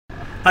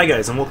Hi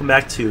guys, and welcome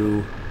back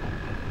to...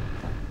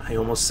 I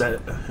almost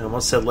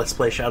said Let's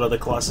Play Shadow of the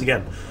Colossus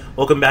again.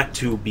 Welcome back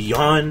to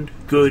Beyond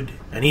Good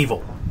and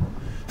Evil.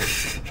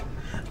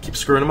 Keep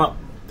screwing them up.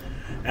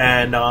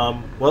 And,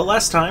 well,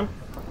 last time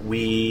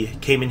we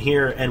came in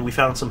here and we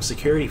found some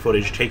security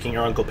footage taking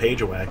our Uncle Pey'j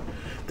away.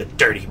 The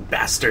dirty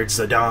bastards,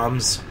 the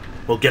DOMZ.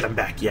 We'll get them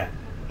back yet.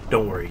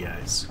 Don't worry,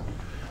 guys.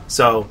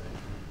 So,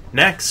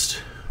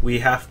 next, we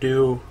have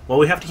to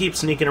keep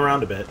sneaking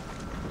around a bit.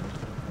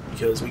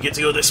 Because we get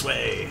to go this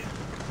way.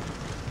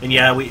 And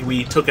yeah,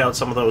 we took out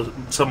some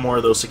more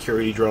of those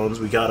security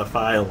drones. We got a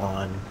file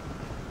on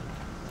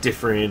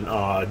different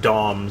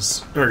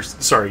DOMZ, or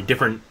sorry,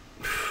 different,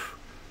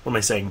 what am I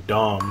saying,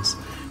 DOMZ,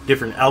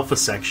 different Alpha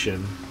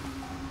Section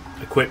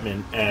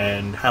equipment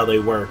and how they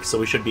work. So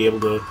we should be able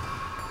to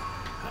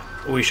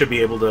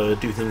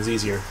do things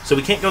easier. So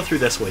we can't go through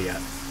this way yet.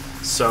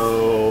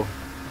 So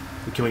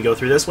can we go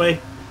through this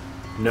way?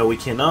 No, we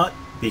cannot.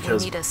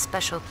 Because, we need a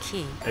special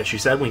key. As she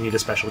said, we need a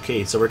special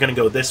key. So we're going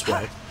to go this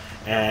way.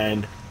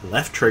 And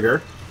left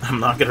trigger.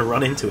 I'm not going to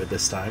run into it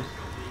this time.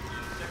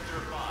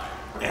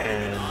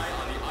 And...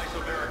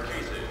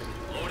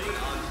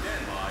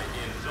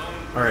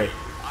 Alright.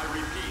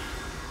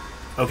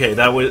 Okay,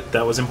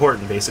 that was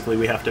important. Basically,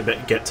 we have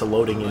to get to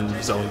loading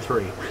in Zone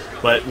 3.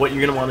 But what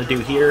you're going to want to do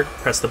here,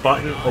 press the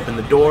button, open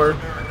the door,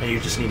 and you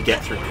just need to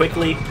get through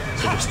quickly.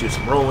 So just do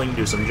some rolling,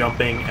 do some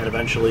jumping, and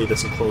eventually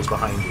this will close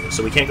behind you.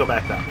 So we can't go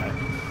back that way.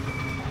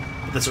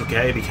 But that's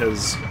okay,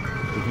 because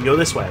we can go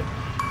this way.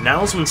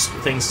 Now's when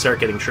things start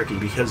getting tricky,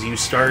 because you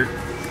start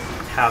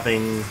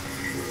having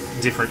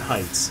different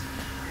heights.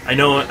 I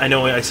know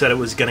I said it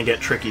was going to get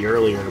tricky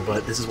earlier,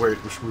 but this is where it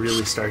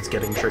really starts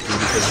getting tricky,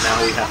 because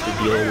now we have to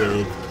deal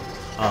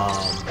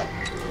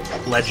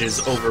with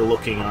ledges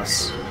overlooking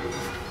us.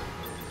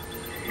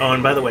 Oh,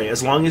 and by the way,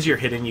 as long as you're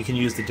hidden, you can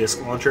use the disc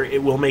launcher.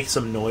 It will make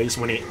some noise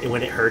when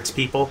it hurts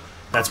people.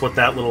 That's what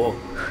that little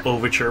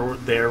overture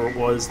there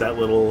was, that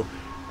little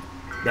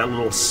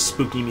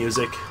spooky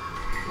music.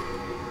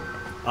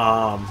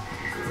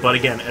 But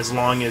again, as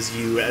long as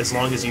you're out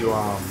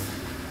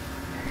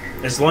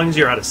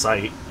of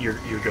sight, you're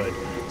good.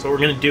 So what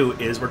we're gonna do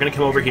is we're gonna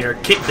come over here,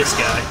 kick this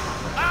guy,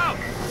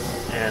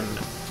 and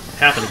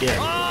happen again.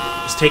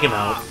 Just take him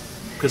out,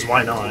 because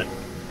why not?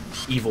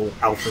 Evil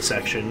Alpha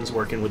Sections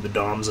working with the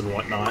DOMZ and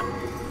whatnot.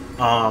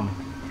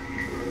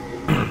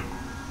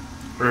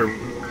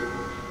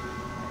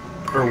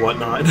 Or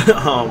whatnot.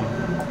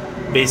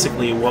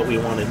 Basically, what we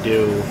want to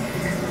do.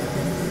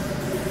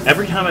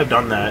 Every time I've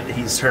done that,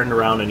 he's turned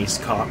around and he's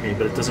caught me,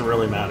 but it doesn't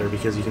really matter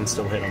because you can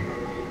still hit him.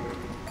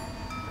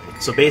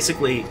 So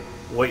basically,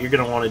 what you're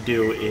going to want to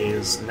do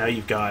is, now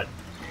you've got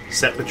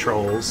set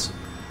patrols.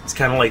 It's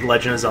kind of like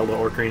Legend of Zelda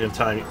Ocarina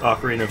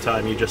of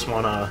Time. You just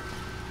want to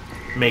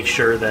make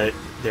sure that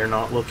they're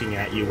not looking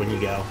at you when you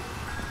go.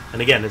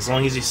 And again, as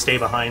long as you stay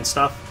behind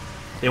stuff,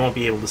 they won't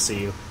be able to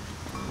see you.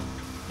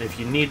 If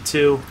you need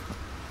to,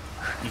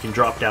 you can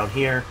drop down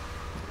here.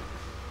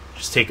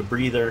 Just take a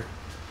breather.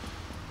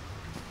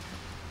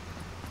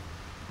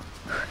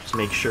 Just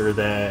make sure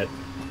that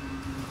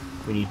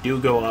when you do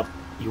go up,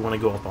 you want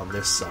to go up on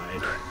this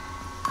side.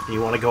 And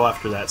you want to go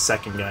after that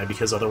second guy,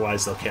 because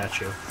otherwise they'll catch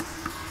you.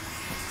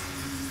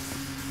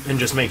 And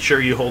just make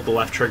sure you hold the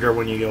left trigger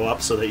when you go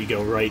up so that you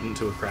go right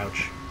into a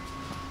crouch.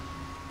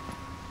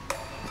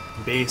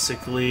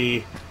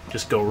 Basically,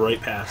 just go right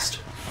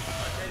past.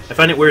 I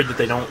find it weird that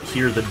they don't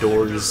hear the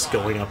doors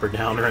going up or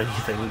down or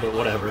anything, but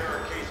whatever.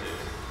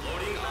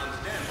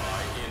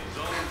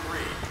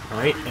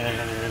 Alright,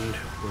 and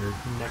we're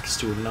next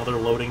to another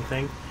loading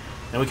thing.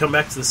 And we come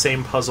back to the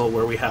same puzzle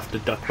where we have to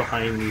duck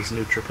behind these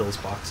neutrophils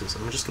boxes.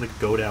 I'm just going to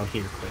go down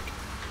here quick,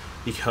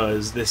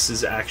 because this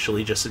is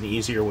actually just an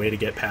easier way to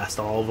get past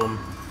all of them,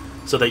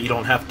 so that you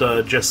don't have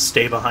to just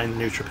stay behind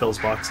the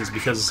neutrophils boxes,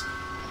 because,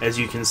 as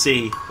you can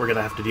see, we're going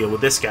to have to deal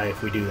with this guy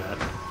if we do that.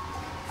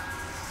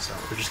 So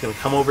we're just going to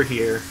come over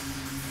here,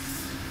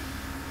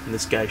 and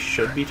this guy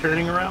should be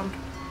turning around.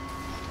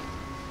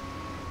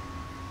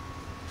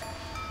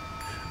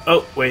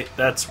 Oh, wait,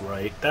 that's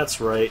right, that's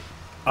right.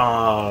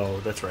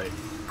 Oh, that's right.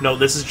 No,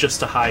 this is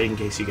just to hide in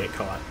case you get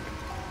caught.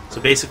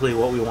 So basically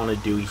what we want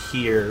to do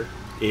here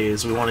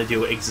is we want to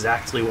do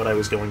exactly what I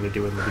was going to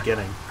do in the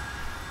beginning.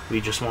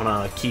 We just want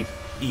to keep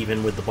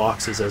even with the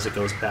boxes as it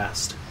goes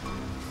past.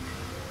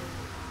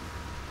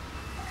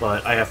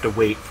 But I have to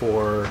wait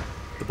for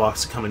the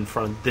box to come in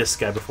front of this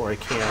guy before I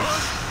can.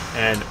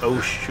 And oh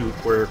shoot,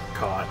 we're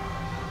caught.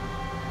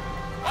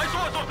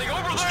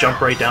 Just jump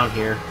right down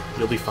here.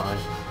 You'll be fine.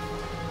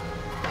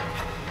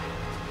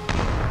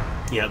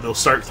 Yeah, they'll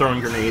start throwing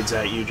grenades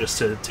at you just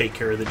to take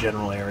care of the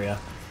general area.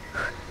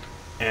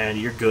 And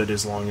you're good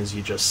as long as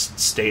you just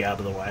stay out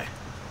of the way.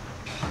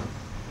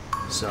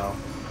 So,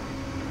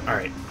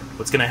 alright.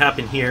 What's going to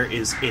happen here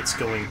is it's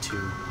going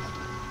to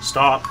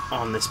stop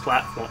on this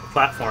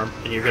platform,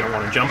 and you're going to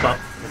want to jump up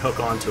and hook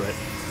onto it.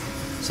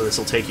 So this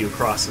will take you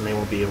across and they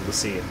won't be able to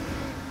see you.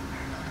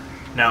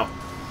 Now,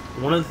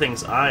 one of the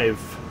things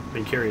I've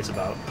been curious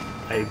about,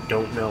 I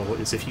don't know,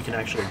 is if you can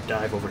actually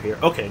dive over here.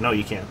 Okay, no,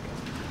 you can't.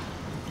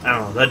 I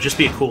don't know, that'd just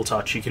be a cool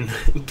touch. You can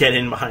get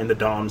in behind the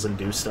DOMZ and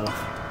do stuff.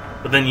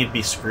 But then you'd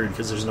be screwed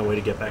because there's no way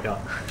to get back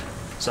up.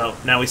 So,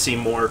 now we see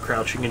more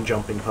crouching and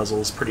jumping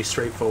puzzles. Pretty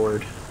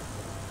straightforward.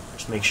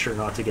 Just make sure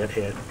not to get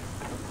hit.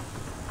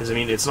 Because, I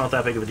mean, it's not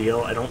that big of a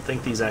deal. I don't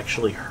think these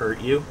actually hurt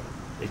you.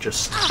 They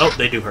just... Oh,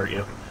 they do hurt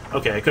you.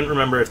 Okay, I couldn't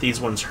remember if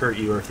these ones hurt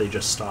you or if they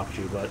just stopped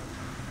you, but...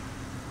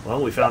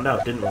 Well, we found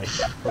out, didn't we?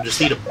 We'll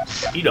just eat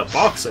a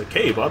box of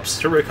K-Bups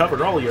to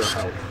recover all your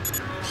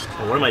health.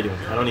 Oh, what am I doing?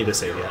 I don't need to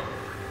save yet.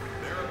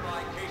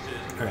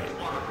 Alright.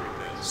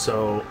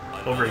 So,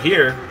 over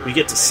here, we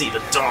get to see the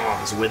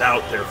DOMZ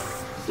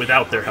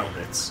without their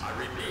helmets.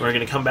 We're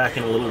going to come back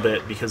in a little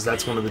bit because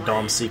that's one of the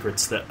DOMZ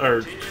secrets that...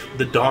 Or,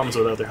 the DOMZ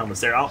without their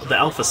helmets. They're the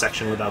alpha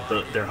section without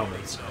their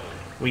helmets.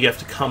 We have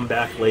to come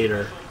back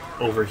later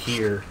over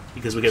here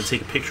because we got to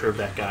take a picture of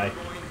that guy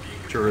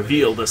to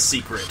reveal the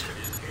secret.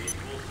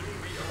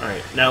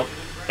 Alright, now,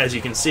 as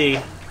you can see,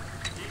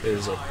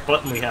 there's a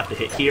button we have to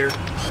hit here.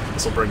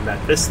 This will bring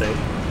back this thing.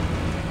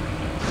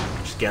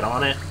 Just get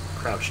on it,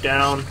 crouch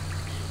down,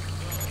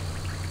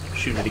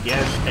 shoot it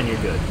again, and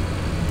you're good.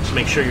 Just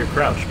make sure you're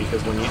crouched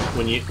because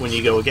when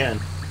you go again,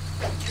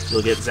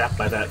 you'll get zapped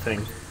by that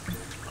thing.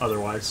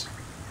 Otherwise,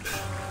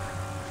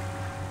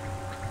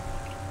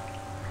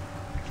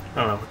 I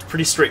don't know. It's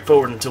pretty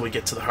straightforward until we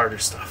get to the harder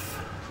stuff,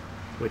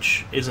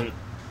 which isn't.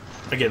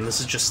 Again, this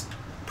is just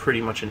pretty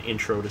much an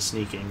intro to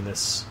sneaking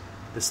this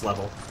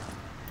level.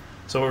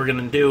 So what we're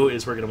gonna do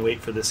is we're gonna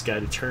wait for this guy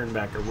to turn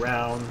back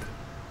around.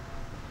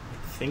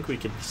 I think we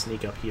can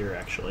sneak up here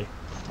actually.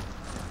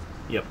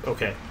 Yep.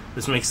 Okay.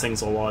 This makes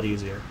things a lot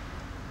easier.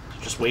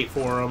 Just wait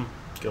for him,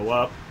 go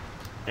up,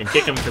 and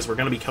kick him because we're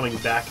going to be coming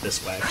back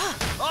this way.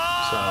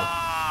 So,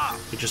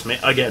 it just,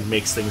 again,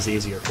 makes things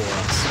easier for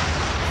us.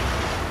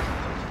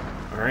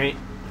 Alright,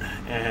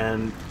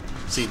 and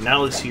see,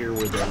 now is here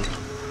where the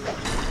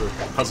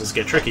puzzles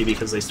get tricky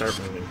because they start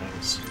moving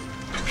things.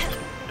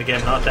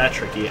 Again, not that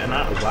tricky, and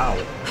wow,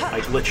 I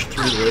glitched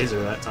through the laser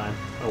that time.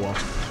 Oh well.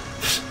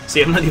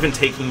 See, I'm not even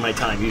taking my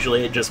time.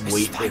 Usually I just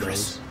wait for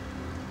those.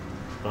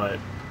 But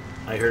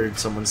I heard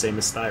someone say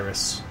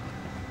Mystyrus.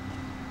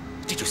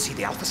 Did you see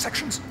the alpha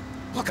sections?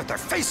 Look at their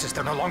faces,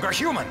 they're no longer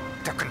human.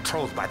 They're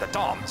controlled by the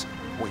DOMZ.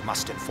 We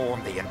must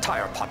inform the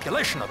entire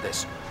population of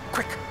this.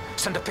 Quick,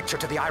 send a picture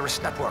to the Iris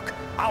network.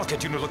 I'll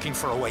continue looking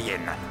for a way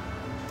in.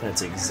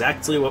 That's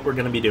exactly what we're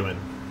going to be doing.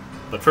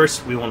 But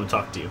first, we want to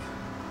talk to you.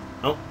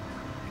 Oh,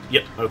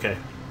 yep, okay.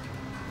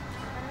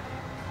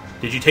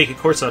 Did you take a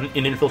course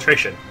in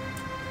infiltration?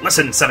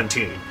 Lesson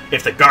 17.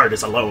 If the guard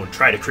is alone,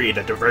 try to create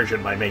a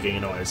diversion by making a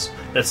noise.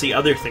 That's the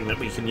other thing that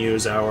we can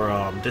use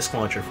our disc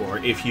launcher for.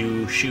 If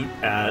you shoot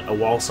at a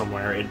wall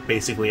somewhere, it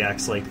basically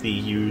acts like the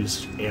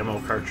used ammo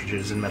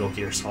cartridges in Metal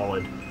Gear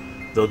Solid.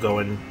 They'll go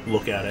and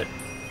look at it.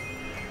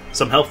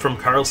 Some help from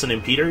Carlson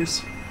and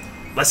Peters?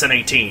 Lesson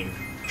 18.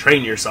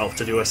 Train yourself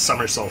to do a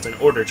somersault in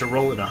order to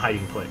roll in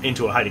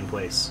into a hiding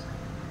place.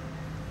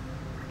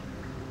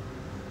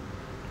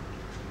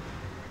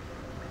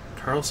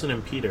 Carlson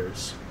and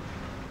Peters.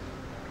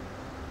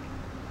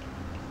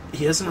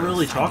 He hasn't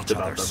really talked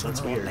about them,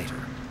 that's weird.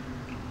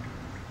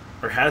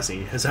 Or has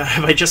he?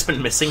 Have I just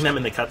been missing them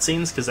in the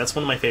cutscenes? Because that's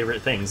one of my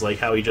favorite things, like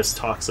how he just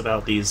talks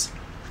about these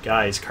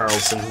guys,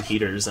 Carlson and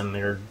Peters, and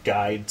their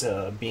guide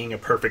to being a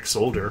perfect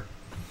soldier.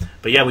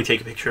 But yeah, we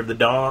take a picture of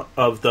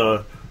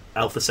the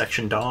Alpha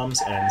Section DOMZ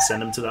and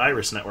send them to the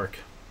Iris network.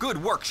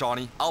 Good work,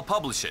 Shawnee. I'll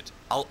publish it.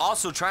 I'll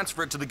also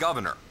transfer it to the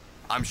governor.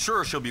 I'm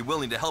sure she'll be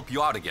willing to help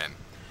you out again.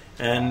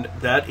 And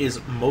that is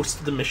most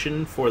of the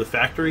mission for the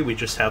factory. We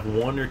just have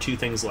 1 or 2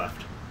 things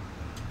left.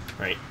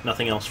 Right,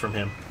 nothing else from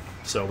him.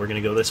 So we're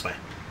going to go this way.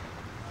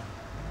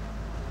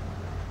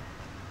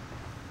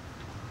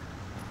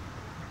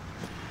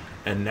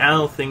 And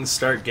now things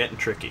start getting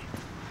tricky.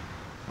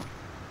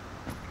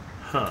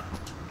 Huh.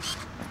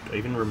 Do I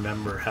even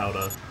remember how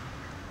to...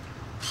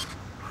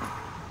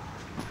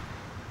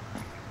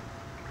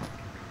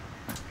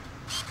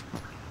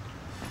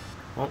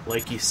 Well,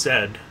 like you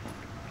said...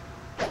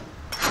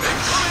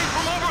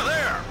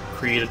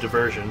 create a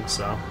diversion,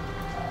 so...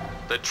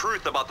 The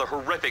truth about the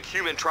horrific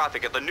human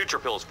traffic at the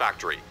Neutrophils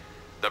factory.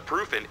 The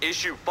proof in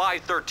issue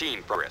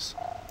 513, progress.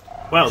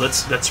 Wow,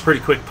 that's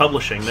pretty quick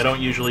publishing. They don't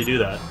usually do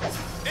that.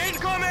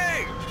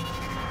 Incoming!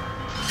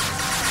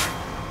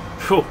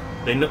 Phew,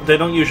 they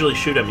don't usually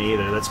shoot at me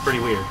either. That's pretty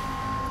weird.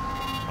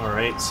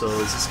 Alright, so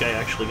is this guy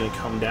actually going to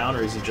come down,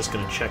 or is he just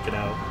going to check it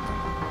out?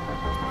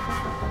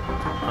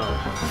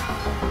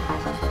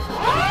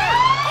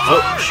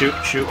 Oh, shoot,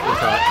 we're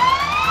caught.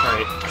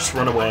 Alright, just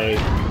run away.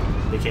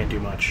 They can't do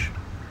much.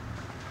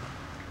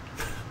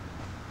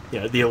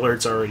 Yeah, the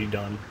alert's already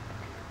done.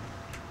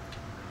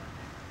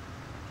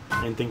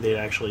 I didn't think they'd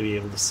actually be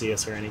able to see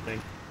us or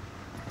anything.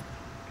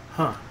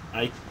 Huh.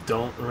 I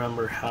don't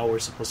remember how we're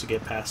supposed to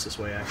get past this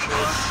way, actually.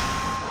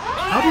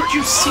 How did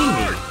you see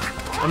me?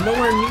 I'm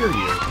nowhere near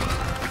you.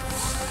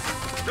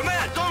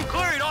 Demand, don't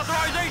clear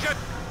authorization!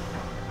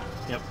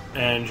 Yep,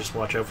 and just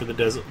watch out for the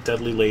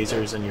deadly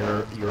lasers and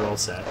you're all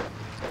set.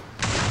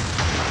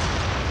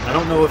 I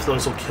don't know if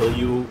those will kill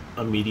you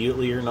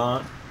immediately or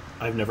not,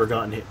 I've never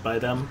gotten hit by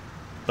them,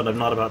 but I'm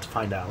not about to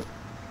find out.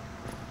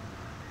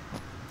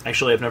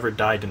 Actually, I've never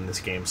died in this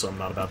game, so I'm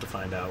not about to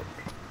find out.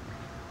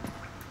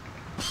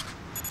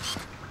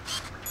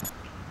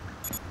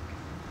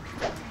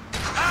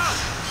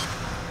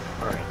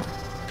 Alright.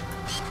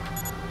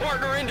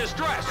 Partner in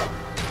distress.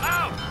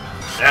 Out.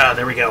 Ah,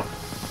 there we go.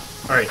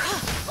 Alright,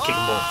 kick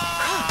them both.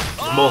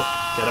 Kick them both.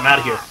 Get them out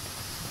of here.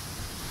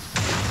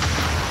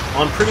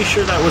 Well, I'm pretty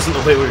sure that wasn't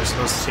the way we were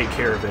supposed to take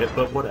care of it,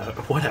 but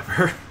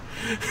whatever.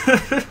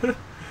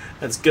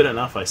 That's good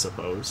enough, I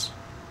suppose.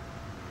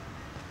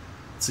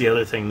 It's the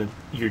other thing that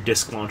your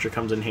disc launcher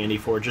comes in handy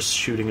for, just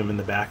shooting them in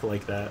the back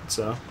like that,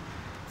 so...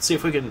 Let's see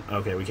if we can...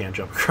 Okay, we can't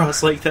jump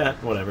across like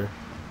that. Whatever.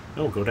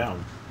 No, go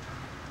down.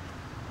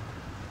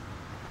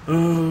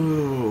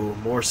 Oh,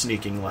 more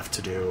sneaking left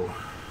to do.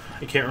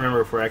 I can't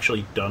remember if we're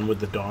actually done with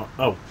the DOM...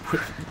 Oh,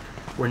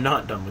 we're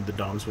not done with the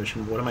DOMZ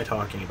mission. What am I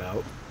talking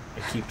about?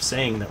 I keep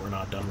saying that we're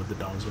not done with the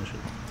DOMZ mission.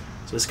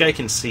 So this guy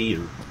can see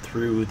you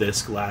through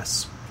this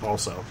glass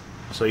also.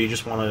 So you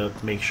just want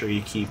to make sure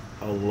you keep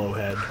a low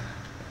head.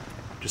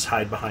 Just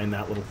hide behind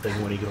that little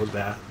thing when he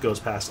goes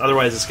past.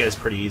 Otherwise, this guy's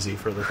pretty easy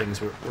for the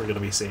things we're going to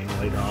be seeing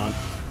later on.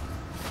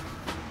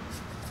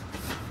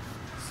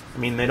 I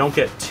mean, they don't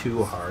get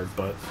too hard,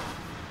 but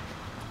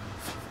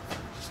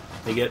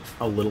they get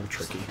a little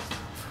tricky.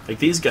 Like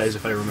these guys,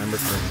 if I remember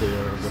correctly,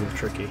 are a little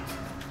tricky.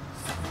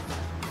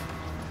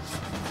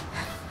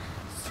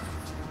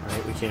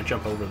 Alright, we can't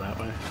jump over that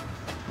way.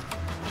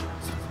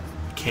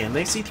 Can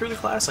they see through the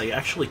glass? I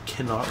actually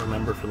cannot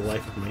remember for the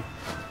life of me.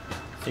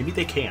 Maybe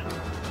they can.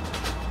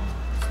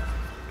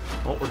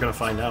 Well, we're gonna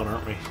find out,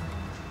 aren't we?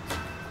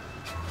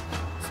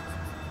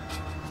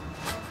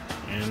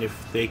 And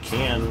if they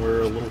can,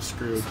 we're a little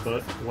screwed,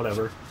 but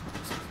whatever.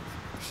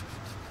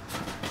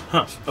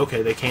 Huh,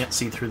 okay, they can't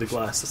see through the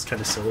glass. That's kind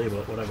of silly,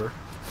 but whatever.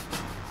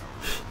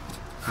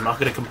 I'm not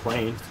gonna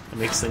complain. It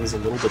makes things a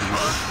little bit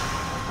easier.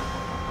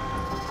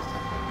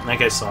 That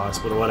guy saw us,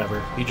 but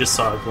whatever. He just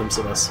saw a glimpse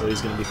of us, so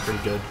he's gonna be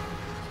pretty good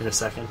in a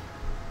second.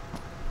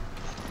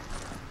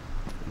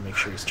 Make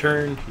sure he's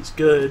turned. He's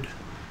good.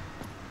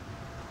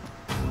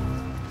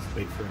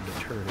 Wait for him to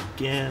turn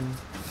again.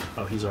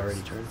 Oh, he's already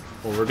turned.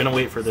 Well, we're gonna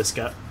wait for this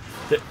guy.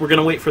 We're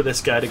gonna wait for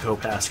this guy to go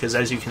past, because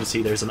as you can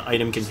see, there's an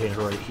item container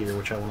right here,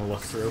 which I want to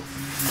look through.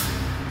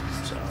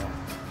 So,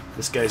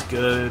 this guy's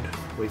good.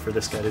 Wait for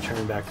this guy to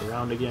turn back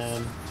around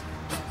again.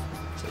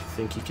 So I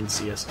think he can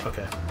see us.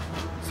 Okay.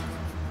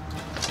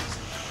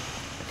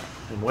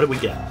 And what did we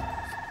get?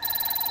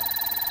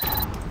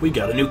 We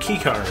got a new key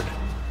card.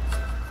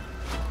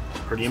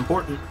 Pretty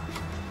important.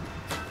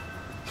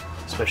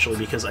 Especially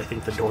because I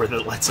think the door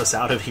that lets us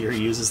out of here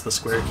uses the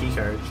square key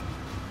card.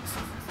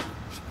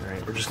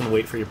 Alright, we're just going to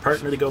wait for your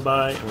partner to go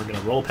by, and we're going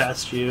to roll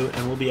past you,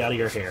 and we'll be out of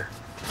your hair.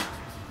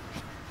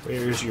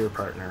 Where's your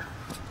partner?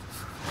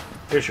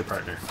 There's your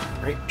partner.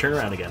 Right, turn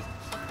around again.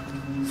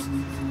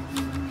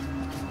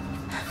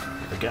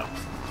 There we go.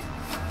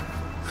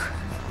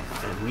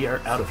 And we are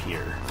out of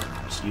here.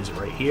 Just use it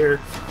right here.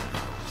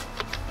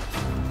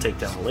 Take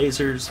down the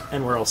lasers,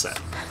 and we're all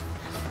set.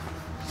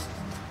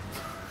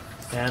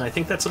 And I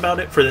think that's about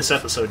it for this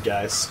episode,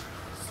 guys.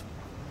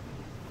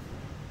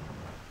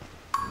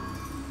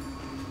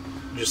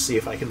 Just see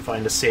if I can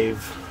find a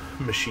save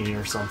machine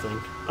or something.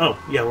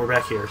 Oh, yeah, we're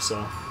back here,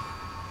 so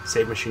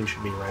save machine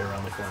should be right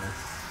around the corner.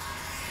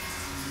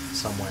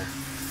 Somewhere.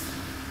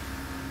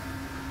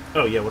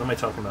 Oh, yeah, what am I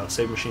talking about?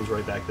 Save machine's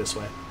right back this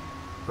way.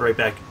 Right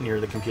back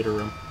near the computer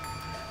room.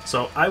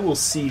 So I will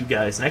see you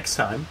guys next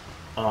time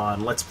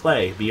on Let's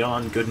Play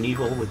Beyond Good and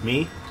Evil with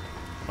me,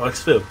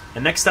 Alex Fu.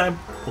 And next time,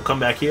 we'll come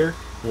back here,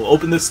 we'll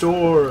open this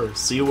door,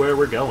 see where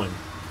we're going.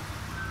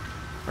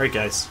 Alright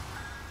guys,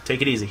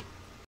 take it easy.